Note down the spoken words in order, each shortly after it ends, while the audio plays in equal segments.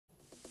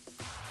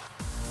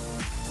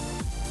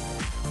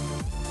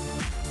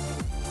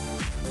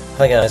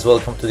Hi guys,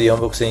 welcome to the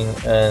unboxing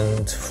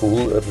and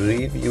full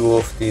review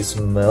of this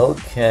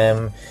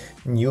Melcam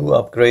new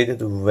upgraded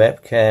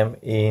webcam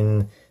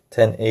in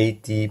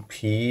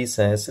 1080p.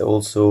 Says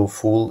also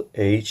full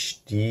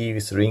HD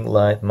with ring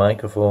light,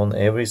 microphone,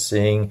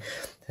 everything.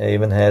 It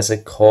even has a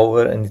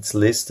cover and it's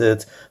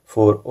listed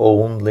for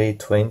only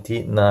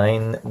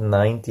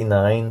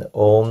 $29.99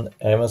 on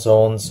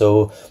Amazon.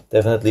 So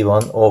definitely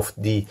one of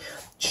the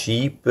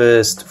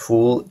cheapest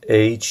full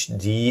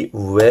HD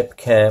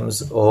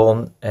webcams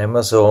on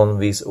Amazon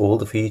with all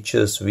the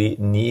features we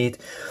need.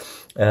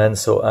 And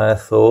so I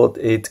thought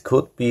it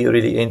could be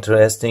really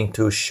interesting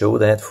to show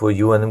that for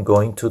you, and I'm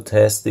going to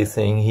test the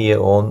thing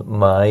here on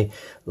my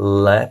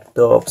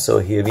laptop. So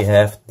here we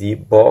have the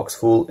box,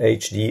 full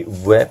HD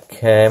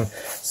webcam,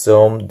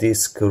 some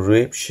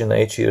description,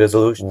 HD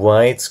resolution,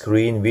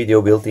 widescreen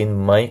video, built-in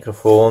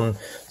microphone.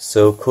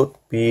 So could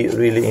be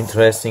really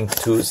interesting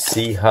to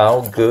see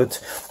how good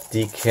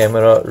the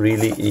camera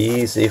really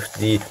is, if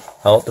the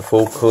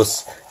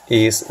autofocus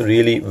is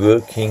really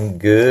working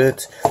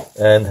good,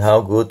 and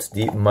how good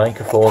the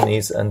microphone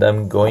is. And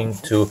I'm going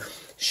to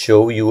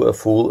show you a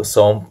full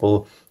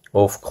sample,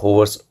 of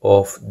course,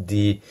 of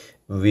the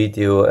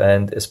video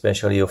and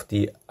especially of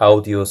the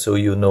audio, so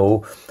you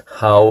know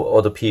how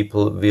other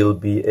people will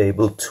be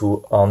able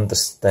to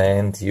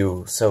understand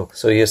you. So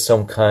here's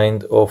some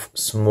kind of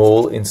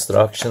small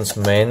instructions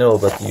manual,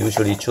 but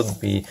usually it should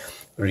be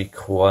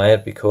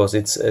required because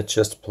it's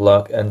just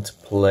plug and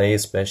play,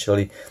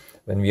 especially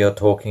when we are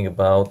talking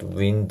about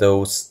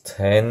Windows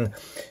 10.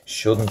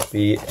 Shouldn't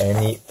be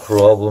any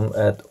problem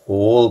at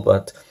all,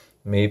 but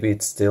maybe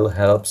it still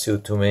helps you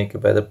to make a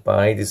better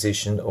buy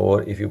decision,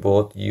 or if you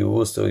bought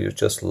used or you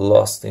just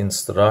lost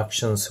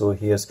instructions. So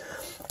here's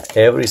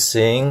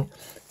everything,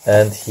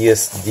 and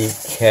here's the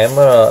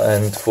camera.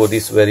 And for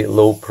this very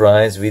low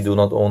price we do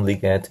not only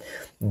get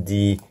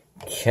the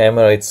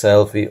camera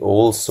itself, we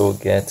also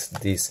get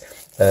this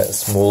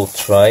small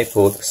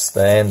tripod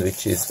stand,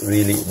 which is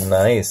really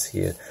nice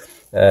here.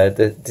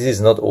 This is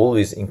not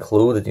always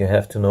included, you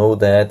have to know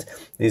that.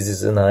 This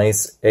is a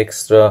nice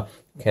extra,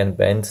 can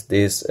bend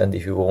this, and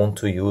if you want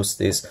to use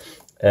this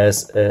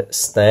as a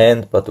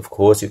stand, but of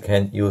course you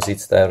can use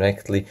it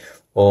directly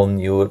on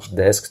your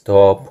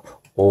desktop,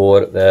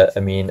 or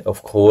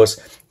of course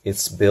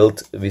it's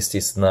built with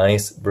this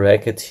nice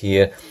bracket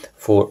here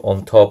for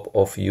on top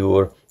of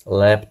your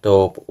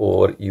laptop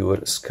or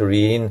your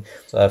screen.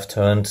 So I've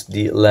turned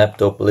the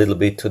laptop a little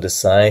bit to the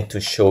side to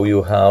show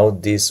you how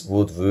this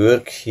would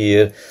work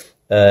here.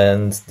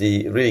 And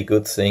the really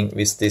good thing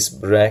with these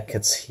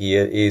brackets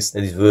here is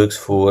that it works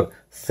for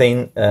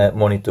thin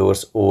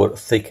monitors or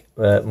thick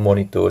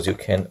monitors. You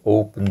can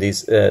open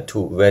this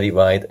to very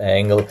wide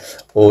angle,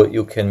 or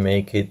you can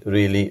make it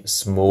really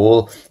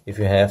small if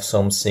you have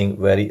something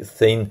very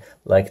thin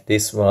like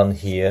this one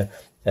here.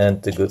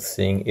 And the good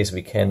thing is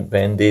we can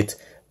bend it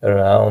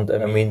around.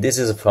 I mean, this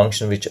is a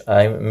function which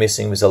I'm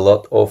missing with a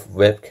lot of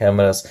web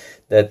cameras,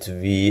 that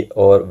we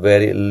are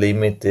very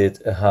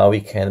limited how we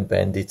can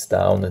bend it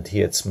down, and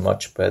here it's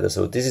much better.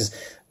 So this is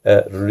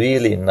a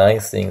really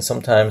nice thing.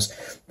 Sometimes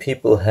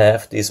people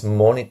have these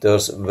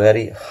monitors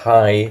very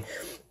high,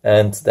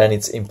 and then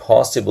it's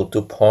impossible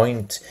to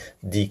point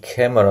the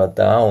camera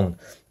down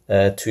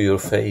to your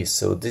face.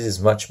 So this is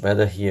much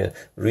better here.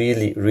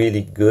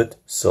 Really good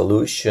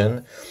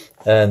solution.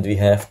 And we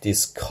have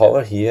this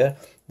cover here,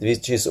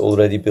 which is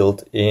already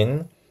built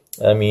in.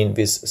 I mean,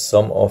 with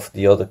some of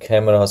the other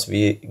cameras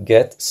we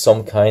get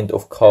some kind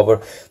of cover,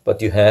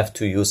 but you have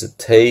to use a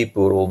tape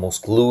or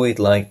almost glue it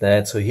like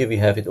that. So here we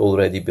have it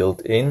already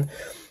built in,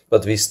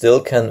 but we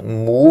still can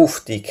move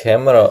the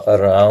camera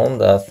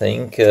around, I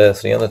think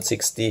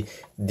 360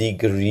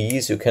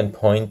 degrees. You can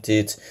point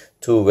it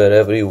to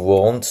wherever you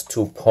want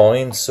to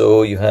point.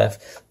 So you have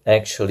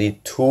actually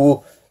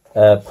two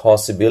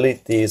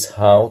possibilities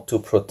how to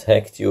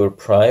protect your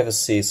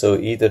privacy. So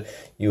either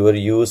you are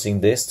using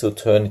this to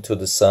turn it to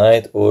the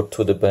side or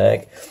to the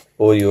back,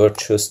 or you are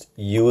just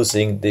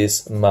using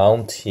this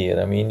mount here.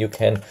 I mean, you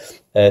can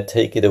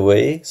take it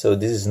away. So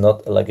this is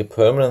not like a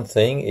permanent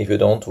thing. If you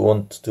don't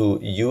want to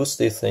use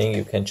this thing,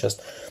 you can just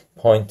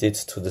point it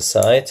to the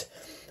side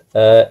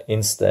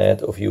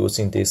instead of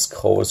using this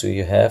cover. So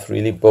you have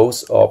really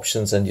both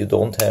options, and you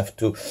don't have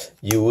to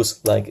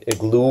use like a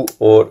glue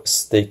or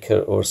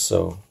sticker or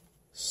so.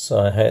 So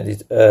I had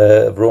it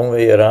wrong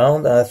way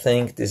around. I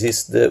think this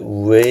is the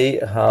way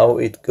how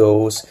it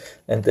goes,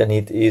 and then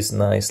it is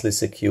nicely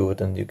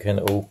secured and you can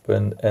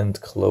open and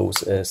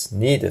close as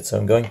needed. So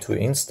I'm going to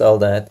install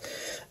that,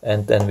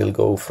 and then we'll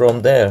go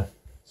from there.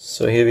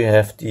 So here we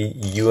have the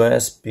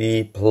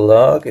USB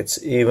plug. It's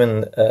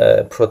even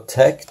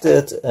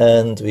protected,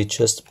 and we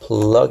just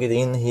plug it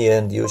in here,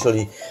 and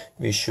usually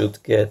we should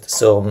get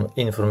some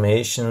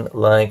information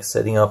like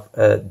setting up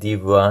a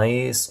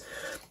device,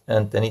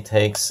 and then it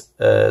takes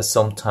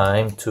some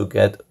time to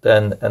get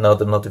then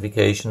another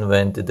notification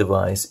when the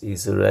device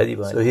is ready.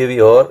 So here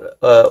we are,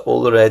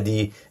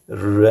 already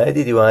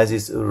ready, device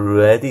is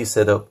ready,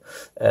 set up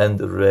and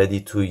ready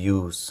to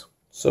use.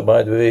 So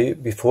by the way,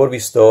 before we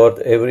start,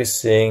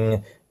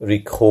 everything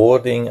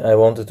recording, I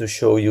wanted to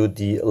show you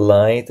the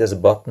light. There's a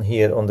button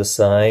here on the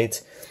side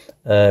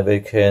where you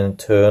can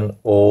turn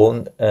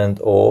on and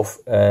off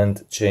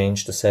and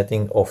change the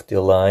setting of the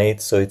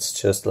light. So it's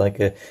just like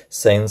a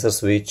sensor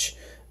switch,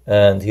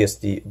 and here's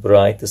the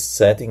brightest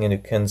setting, and you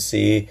can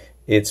see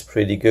it's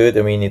pretty good.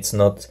 I mean, it's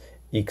not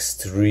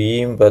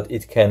extreme, but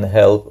it can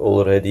help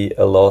already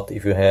a lot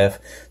if you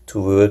have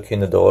to work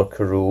in a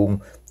darker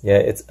room.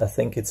 Yeah, I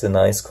think it's a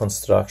nice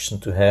construction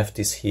to have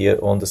this here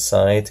on the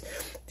side.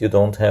 You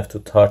don't have to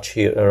touch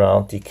here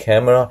around the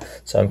camera.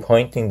 So I'm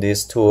pointing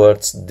this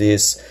towards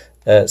this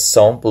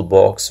sample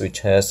box,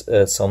 which has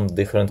some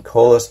different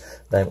colors.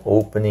 I'm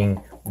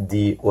opening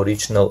the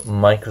original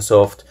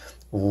Microsoft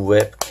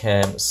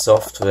webcam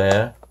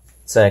software.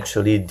 It's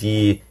actually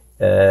the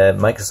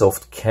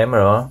Microsoft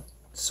camera.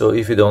 So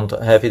if you don't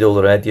have it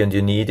already and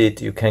you need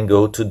it, you can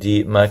go to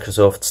the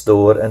Microsoft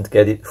store and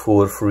get it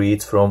for free.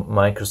 It's from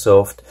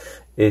Microsoft.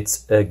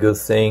 It's a good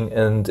thing,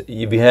 and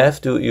we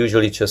have to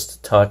usually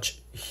just touch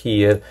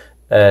here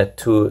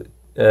to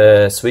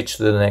switch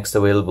to the next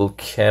available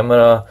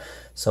camera.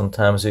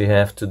 Sometimes we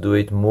have to do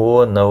it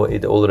more. Now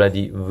it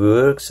already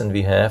works, and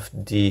we have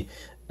the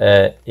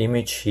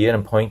image here.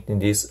 I'm pointing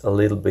this a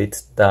little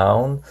bit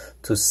down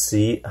to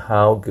see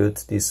how good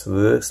this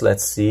works.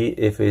 Let's see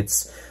if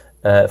it's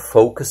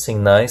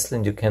focusing nicely,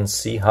 and you can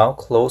see how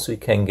close we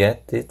can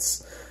get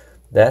it.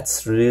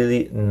 That's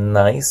really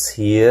nice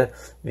here.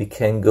 We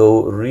can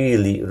go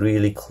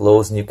really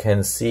close, and you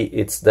can see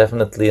it's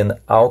definitely an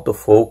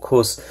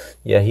autofocus.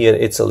 Yeah, here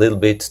it's a little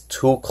bit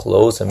too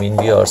close. I mean,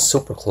 we are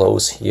super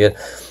close here.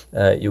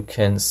 You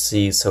can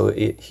see, so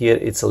here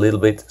it's a little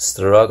bit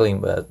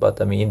struggling,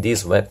 but I mean,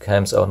 these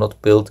webcams are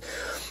not built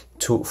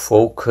to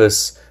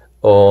focus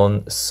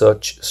on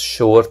such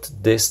short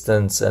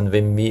distance, and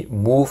when we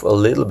move a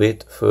little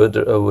bit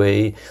further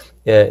away,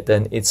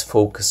 then it's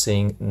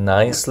focusing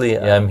nicely.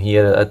 I'm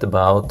here at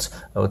about,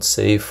 I would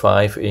say,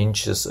 5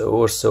 inches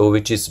or so,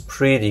 which is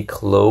pretty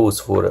close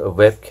for a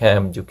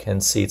webcam. You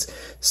can see it's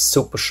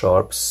super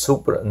sharp,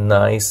 super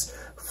nice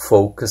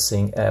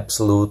focusing,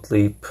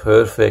 absolutely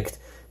perfect,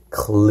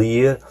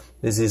 clear.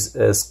 This is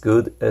as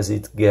good as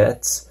it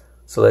gets.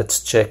 So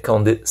let's check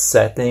on the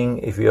setting.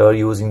 If we are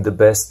using the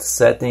best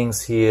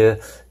settings here,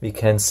 we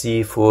can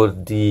see for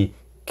the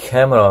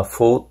camera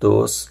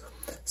photos.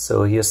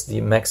 So here's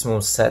the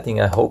maximum setting.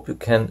 I hope you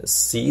can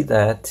see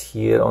that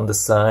here on the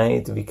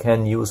side. We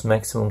can use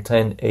maximum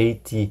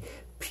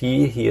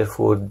 1080p here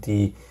for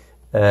the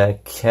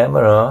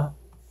camera.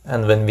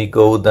 And when we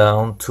go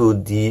down to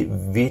the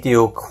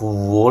video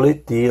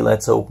quality,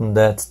 let's open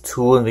that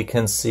too, and we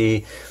can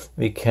see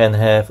we can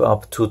have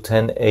up to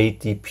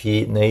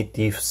 1080p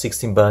native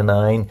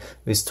 16:9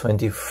 with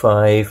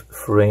 25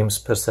 frames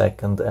per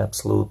second.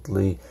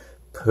 Absolutely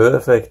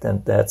perfect,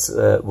 and that's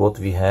what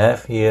we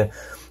have here.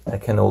 I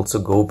can also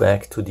go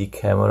back to the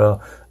camera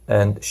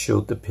and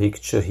shoot the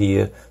picture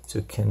here, so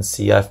you can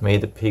see I've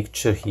made a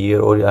picture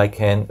here, or I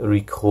can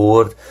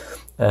record,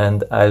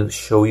 and I'll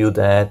show you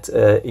that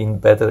in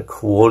better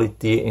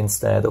quality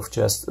instead of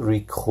just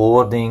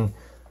recording.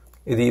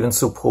 It even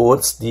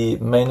supports the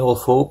manual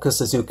focus.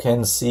 As you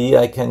can see,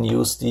 I can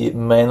use the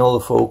manual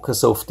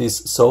focus of this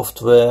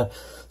software.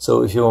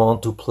 So if you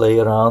want to play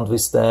around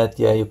with that,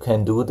 yeah, you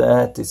can do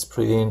that. It's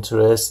pretty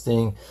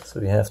interesting. So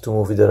we have to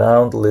move it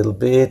around a little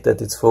bit,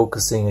 that it's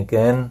focusing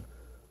again.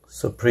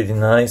 So pretty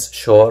nice,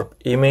 sharp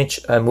image.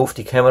 I moved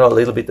the camera a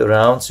little bit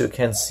around so you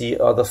can see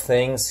other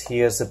things.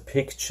 Here's a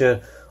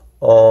picture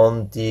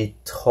on the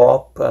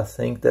top. I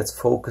think that's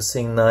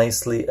focusing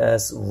nicely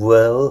as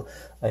well.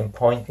 I'm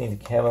pointing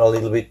the camera a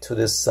little bit to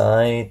the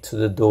side, to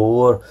the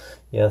door.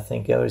 Yeah, I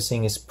think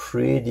everything is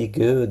pretty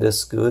good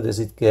as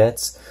it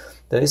gets.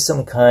 There is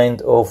some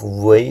kind of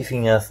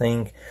waving, I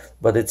think,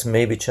 but it's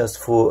maybe just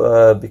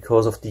for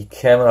because of the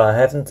camera. I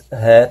haven't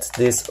had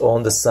this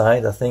on the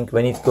side. I think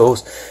when it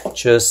goes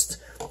just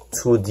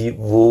to the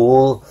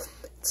wall,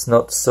 it's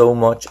not so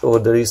much, or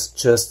there is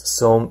just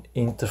some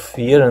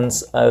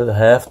interference. I'll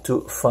have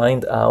to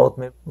find out.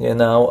 Yeah,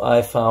 now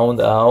I found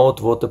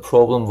out what the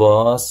problem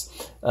was.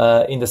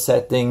 In the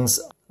settings,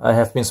 I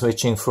have been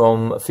switching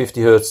from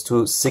 50 Hz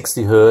to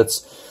 60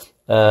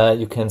 Hz.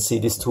 You can see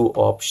these two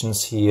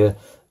options here,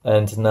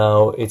 and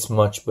now it's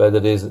much better.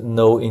 There's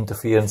no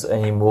interference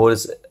anymore.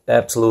 It's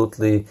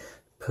absolutely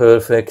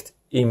perfect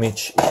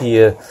image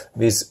here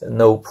with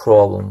no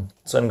problem.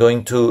 So I'm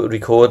going to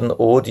record an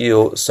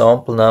audio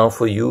sample now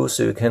for you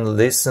so you can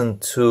listen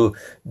to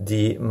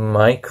the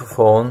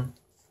microphone.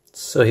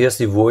 So here's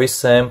the voice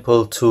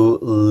sample to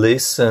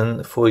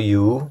listen for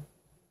you.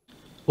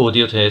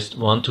 Audio test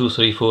 1 2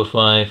 3 4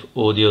 5.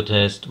 Audio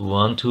test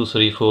 1 2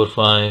 3 4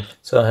 5.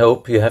 So I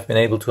hope you have been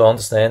able to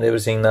understand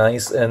everything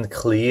nice and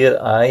clear.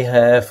 I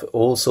have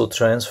also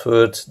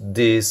transferred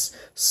this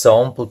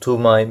sample to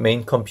my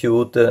main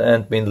computer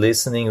and been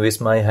listening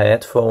with my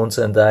headphones,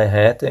 and I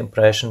had the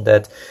impression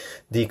that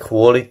The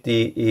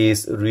quality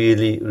is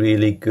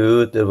really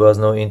good. There was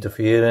no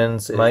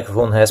interference. The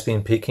microphone has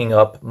been picking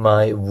up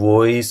my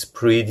voice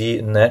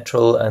pretty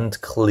natural and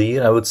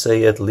clear, I would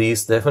say, at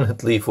least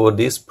definitely for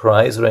this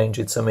price range.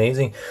 It's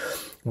amazing.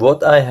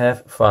 What I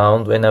have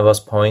found when I was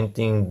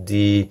pointing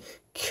the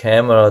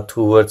camera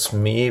towards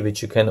me,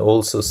 which you can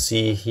also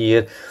see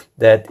here,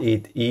 that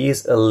it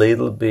is a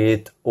little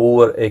bit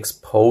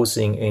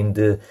overexposing in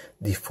the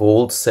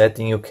default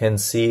setting. You can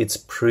see it's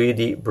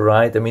pretty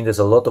bright. I mean, there's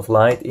a lot of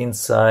light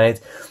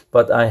inside,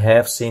 but I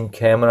have seen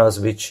cameras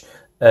which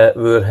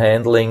were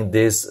handling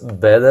this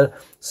better.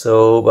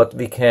 So, but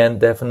we can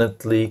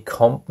definitely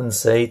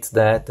compensate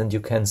that, and you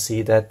can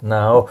see that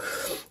now.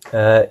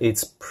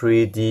 It's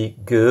pretty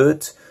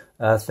good.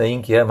 I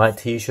think, yeah, my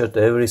t-shirt,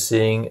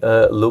 everything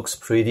looks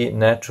pretty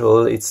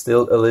natural. It's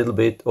still a little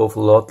bit of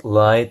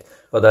light,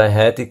 but I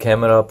had the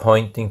camera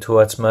pointing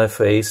towards my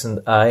face,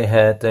 and I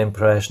had the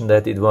impression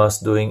that it was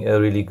doing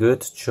a really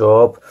good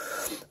job.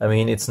 I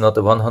mean, it's not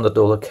a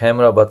 $100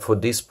 camera, but for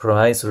this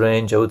price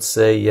range, I would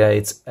say, yeah,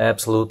 it's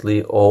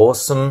absolutely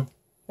awesome.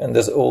 And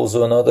there's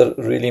also another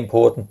really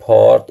important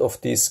part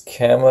of this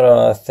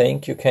camera. I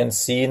think you can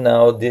see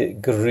now the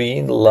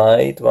green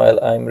light while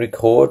I'm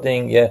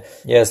recording. Yeah,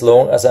 as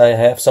long as I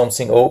have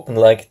something open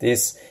like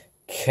this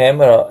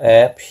camera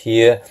app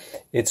here,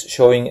 it's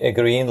showing a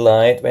green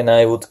light. When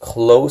I would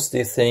close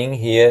the thing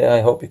here, I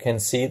hope you can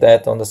see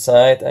that on the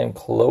side. I'm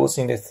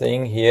closing the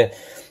thing here,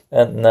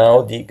 and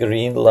now the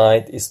green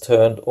light is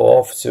turned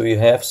off. So you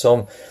have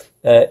some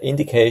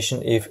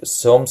indication if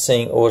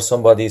something or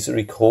somebody is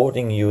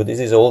recording you. This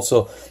is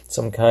also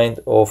some kind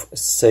of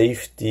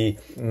safety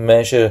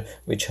measure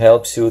which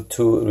helps you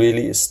to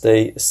really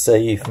stay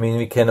safe. I mean,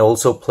 we can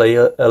also play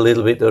a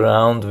little bit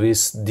around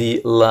with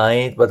the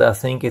light, but I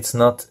think it's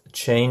not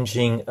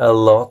changing a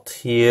lot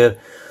here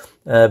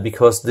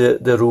because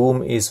the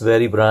room is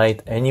very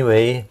bright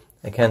anyway.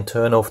 I can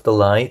turn off the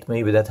light,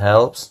 maybe that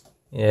helps.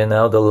 Yeah,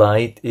 now the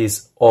light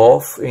is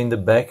off in the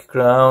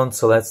background,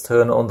 so let's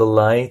turn on the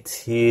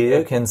light here.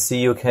 You can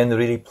see you can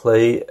really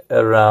play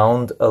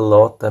around a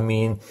lot. I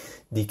mean,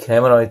 the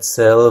camera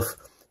itself,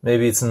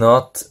 maybe it's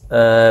not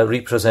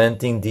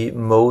representing the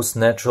most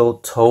natural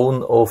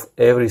tone of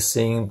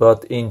everything,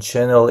 but in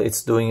general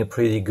it's doing a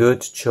pretty good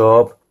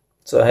job.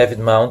 So I have it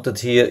mounted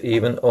here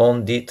even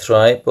on the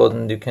tripod,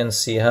 and you can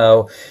see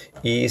how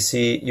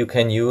easy you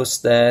can use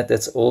that.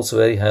 That's also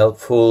very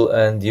helpful,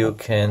 and you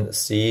can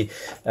see,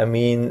 I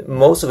mean,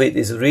 most of it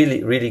is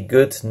really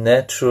good,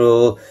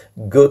 natural,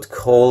 good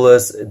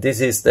colors. This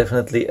is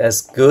definitely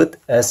as good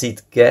as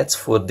it gets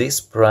for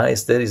this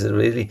price. There is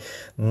really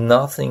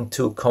nothing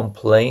to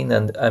complain,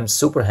 and I'm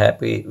super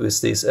happy with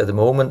this at the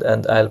moment.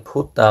 And I'll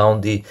put down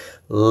the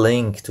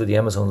link to the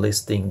Amazon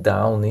listing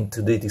down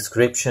into the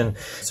description,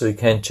 so you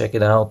can check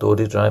it out,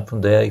 order it right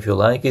from there if you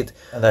like it.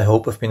 And I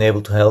hope I've been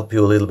able to help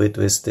you a little bit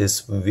with this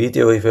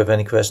video. If you have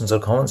any questions or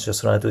comments,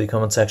 just write to the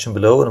comment section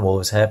below, and I'm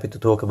always happy to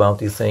talk about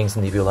these things.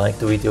 And if you like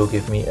the video,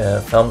 give me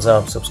a thumbs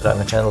up, subscribe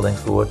my channel.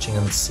 Thanks for watching,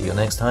 and see you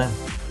next time.